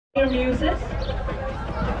Your muses.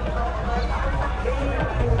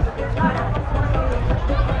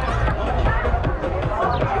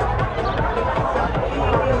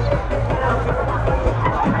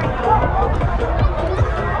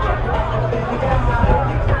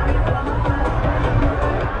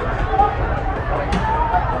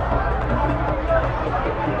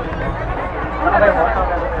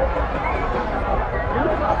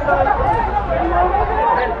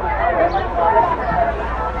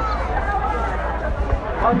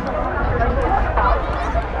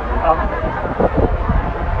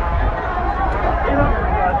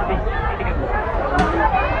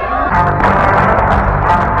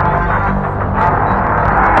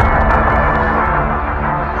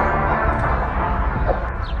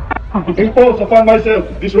 Impose upon myself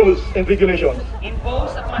these rules and regulations.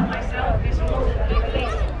 Impose upon myself these rules and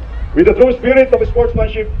regulations. With the true spirit of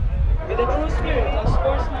sportsmanship. With the true spirit of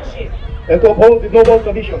sportsmanship. And to uphold the noble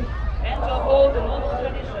traditions. And to uphold the noble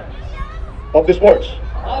traditions. Of the sports.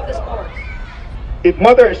 Of the sports. It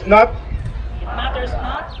matters not. It matters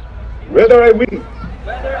not. Whether I win.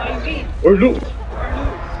 Whether I win. Or lose. Or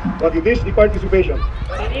lose. But it is the participation.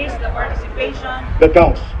 But it is the participation. That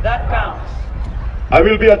counts. That counts. I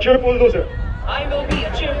will be a cheerful loser. I will be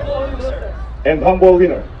a cheerful loser. And humble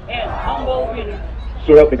winner. And humble winner.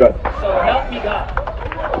 So help me God. So help me God.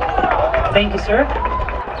 Thank you, sir.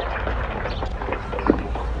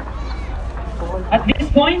 At this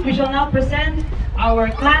point, we shall now present our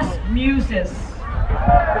class muses.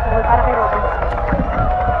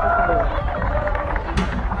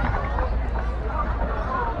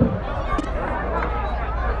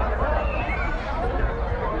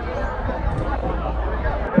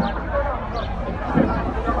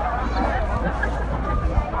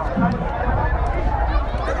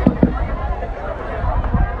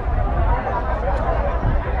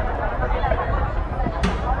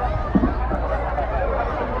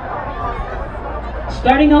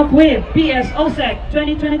 Starting off with PS OSEC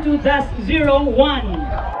 2022-01.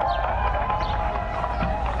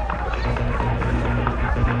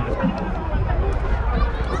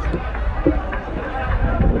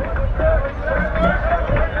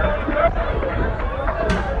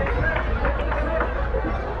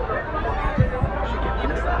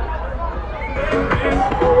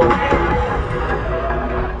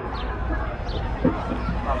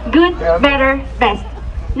 Good, better, best.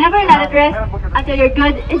 Never let it rest until your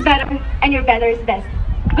good is better and your better is best.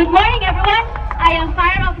 Good morning, everyone. I am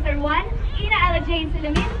Fire Officer 1, Ina Ella Jane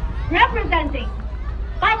Silamin, representing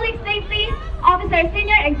Public Safety Officer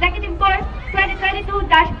Senior Executive Course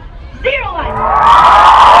 2022-01.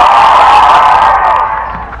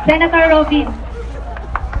 Senator Robin.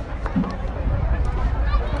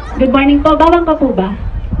 Good morning po. Bawang ka po ba?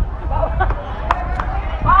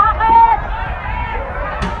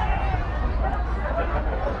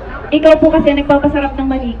 Ikaw po kasi nagpapasarap ng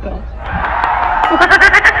mali ko.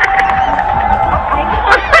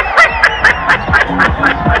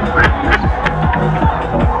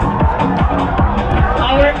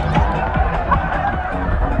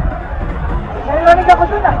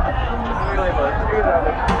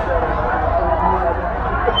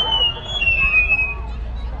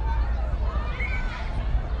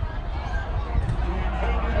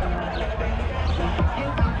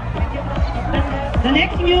 The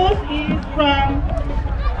next news is from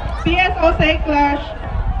PS OSEC Clash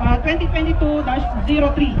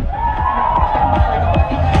 2022-03.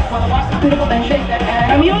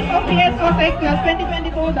 The muse of PS OSEC Class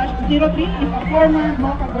 2022-03 is a former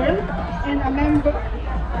Mocha girl and a member.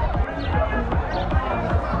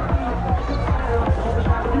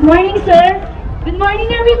 Good morning, sir. Good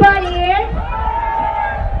morning, everybody.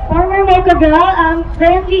 Former Mocha girl,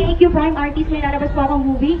 currently AQ Prime artist, may lalabas po akong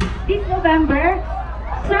movie this November.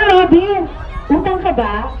 Sir Robin, utang ka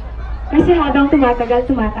ba? Kasi habang tumatagal,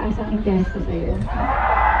 tumataas ang interest ko sa'yo.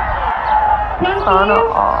 Thank you.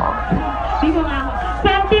 Di mo nga ako.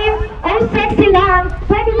 From Team and Sexy Lang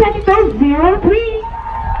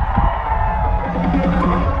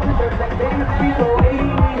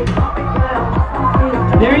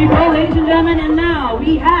 2022-03. There you go, ladies and gentlemen, and now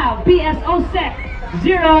we have PSO Sec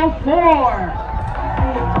 04.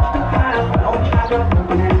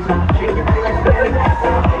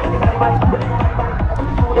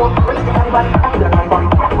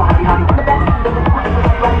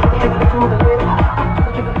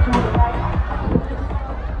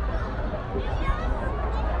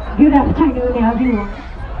 Good afternoon, everyone.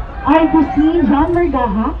 I'm Christine John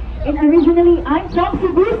Mergaha, and originally I'm from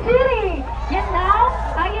Cebu City. And now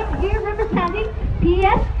I am here representing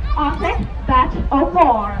PS OSEC Batch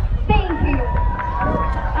 04. Thank you.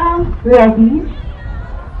 Ready?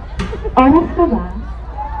 Oras ko ba?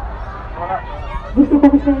 Gusto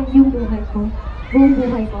ko kasi yung buhay ko. Buong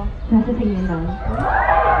buhay ko. Nasa sa inyo lang.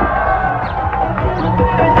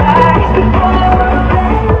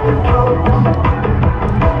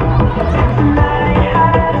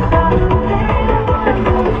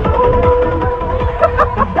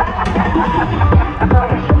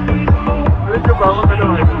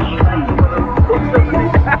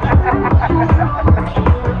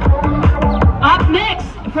 Up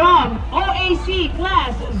next from OAC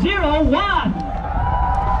Class 01.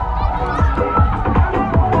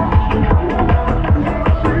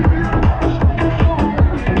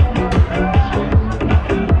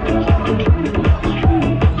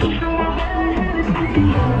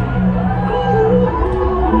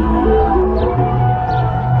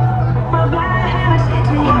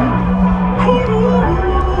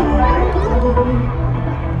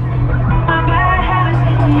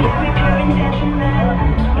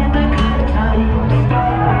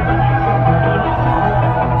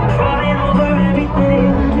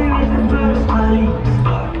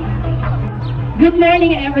 Good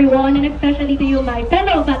morning, everyone, and especially to you, my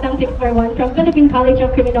fellow Batang 641 from Philippine College of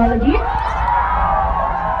Criminology.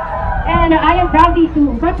 And I am proudly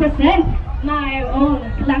to represent my own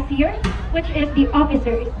class here, which is the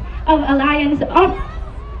Officers of Alliance of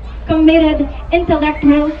Committed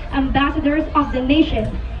Intellectual Ambassadors of the Nation,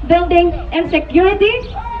 Building and Security.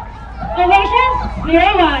 Ovation,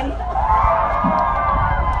 01.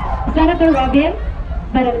 Senator Robin,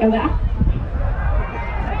 baral ka ba?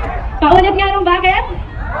 Paulit nga nung bakit?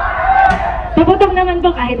 Paputok naman po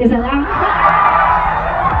kahit isa lang.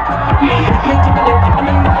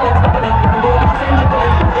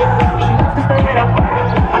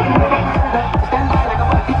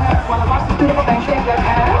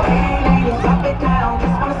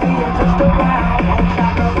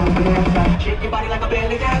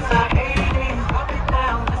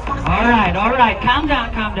 All right, calm down.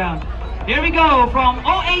 Here we go from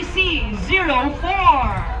OAC 04.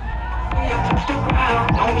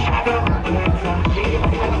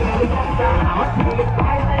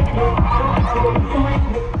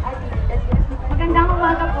 Magandang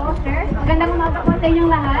umaga po, sir. Magandang umaga po sa inyong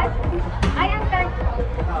lahat. I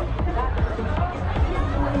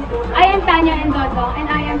am Tanya Endodong, and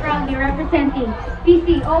I am proudly representing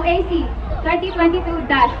PC OAC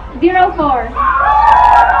 3022-04.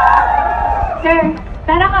 Sir,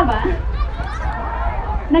 tara ka ba?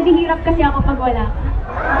 Naghihirap kasi ako pag wala ka.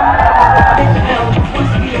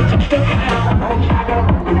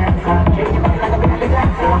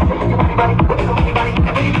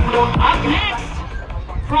 Up next,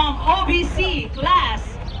 from OBC Class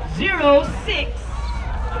 06.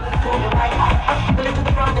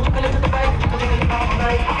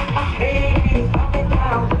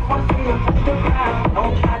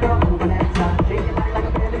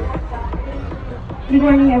 Good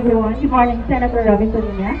morning, everyone. Good morning, Senator Robin.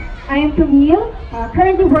 I am Camille,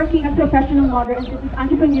 currently working as professional model and business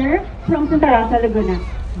entrepreneur from Santa Rosa, Laguna.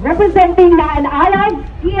 Representing the Allied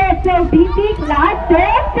PSOBC Class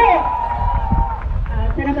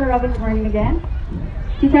 06. Senator Robin, good morning again.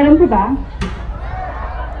 Chicharon ko ba?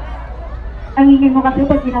 Ang ingin mo kasi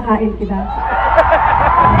pag kinakain kita.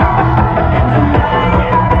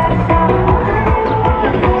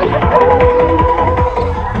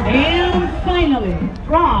 And finally,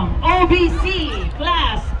 from OBC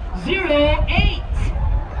Class 08.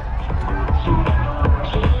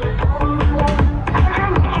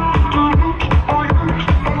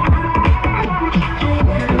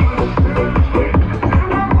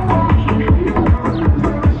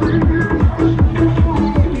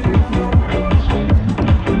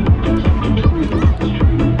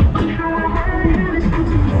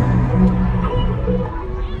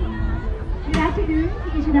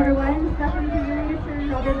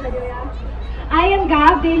 I am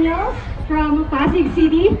Gab Daniels from Pasig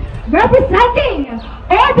City, representing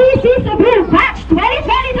OBC Cebu Batch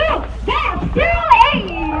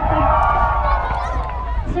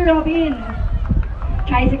 2022-08! Sir Robin,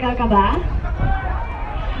 tricycle ka ba?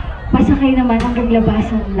 Pasakay naman hanggang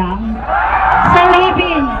labasan lang. Sir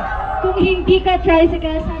Robin, kung hindi ka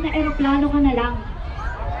tricycle, sana aeroplano ka na lang.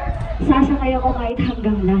 Sasakay ako kahit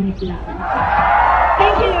hanggang langit lang.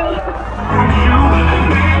 Thank you!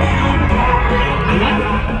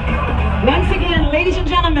 Once again, ladies and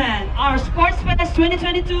gentlemen, our Sports Fest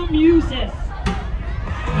 2022 muses.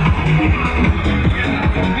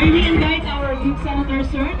 We invite our good senator,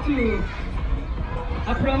 sir, to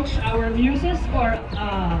approach our muses for a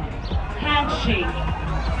handshake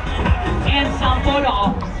and some photo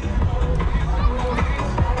ops.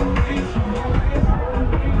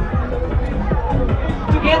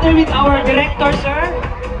 To together with our director, sir,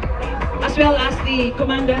 as well as the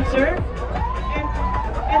commandant, sir.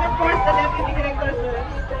 And of course, the deputy director, sir.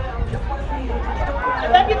 The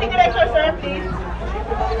deputy director, sir, please.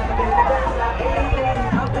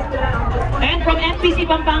 And from NPC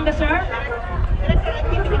Pampanga, sir.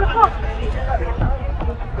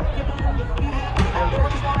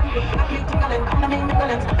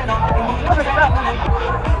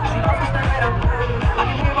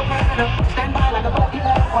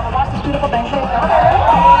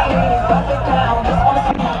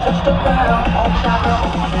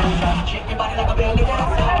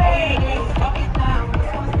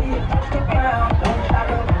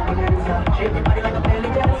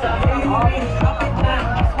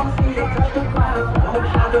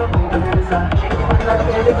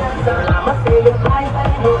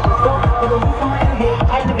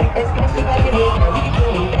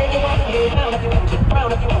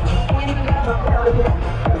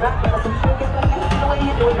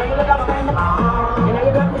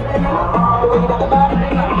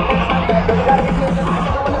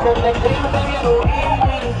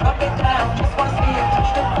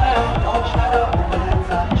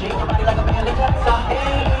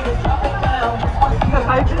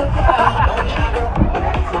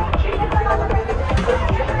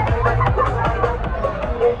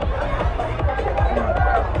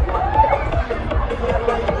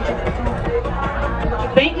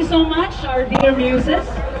 Thank you so much, our dear muses.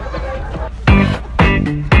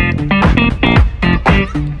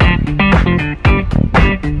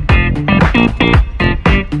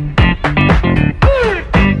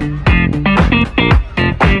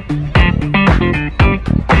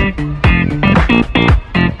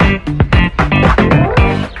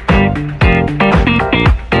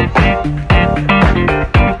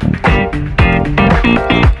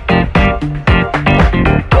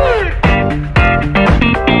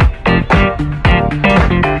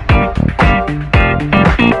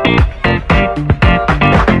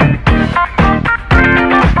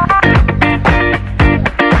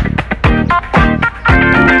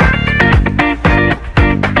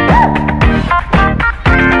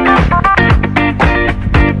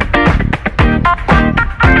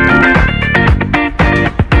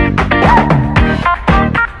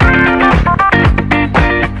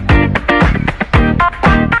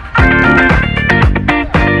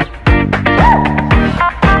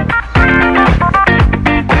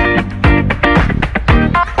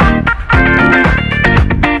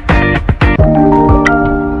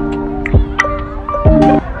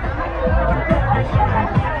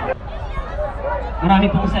 Marami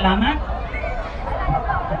pong salamat.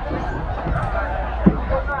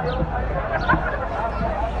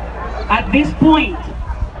 At this point,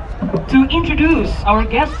 to introduce our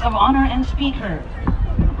guests of honor and speaker,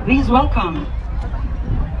 please welcome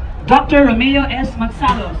Dr. Romeo S.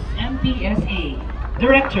 Magsalos, MPSA,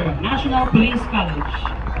 Director, National Police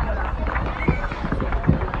College.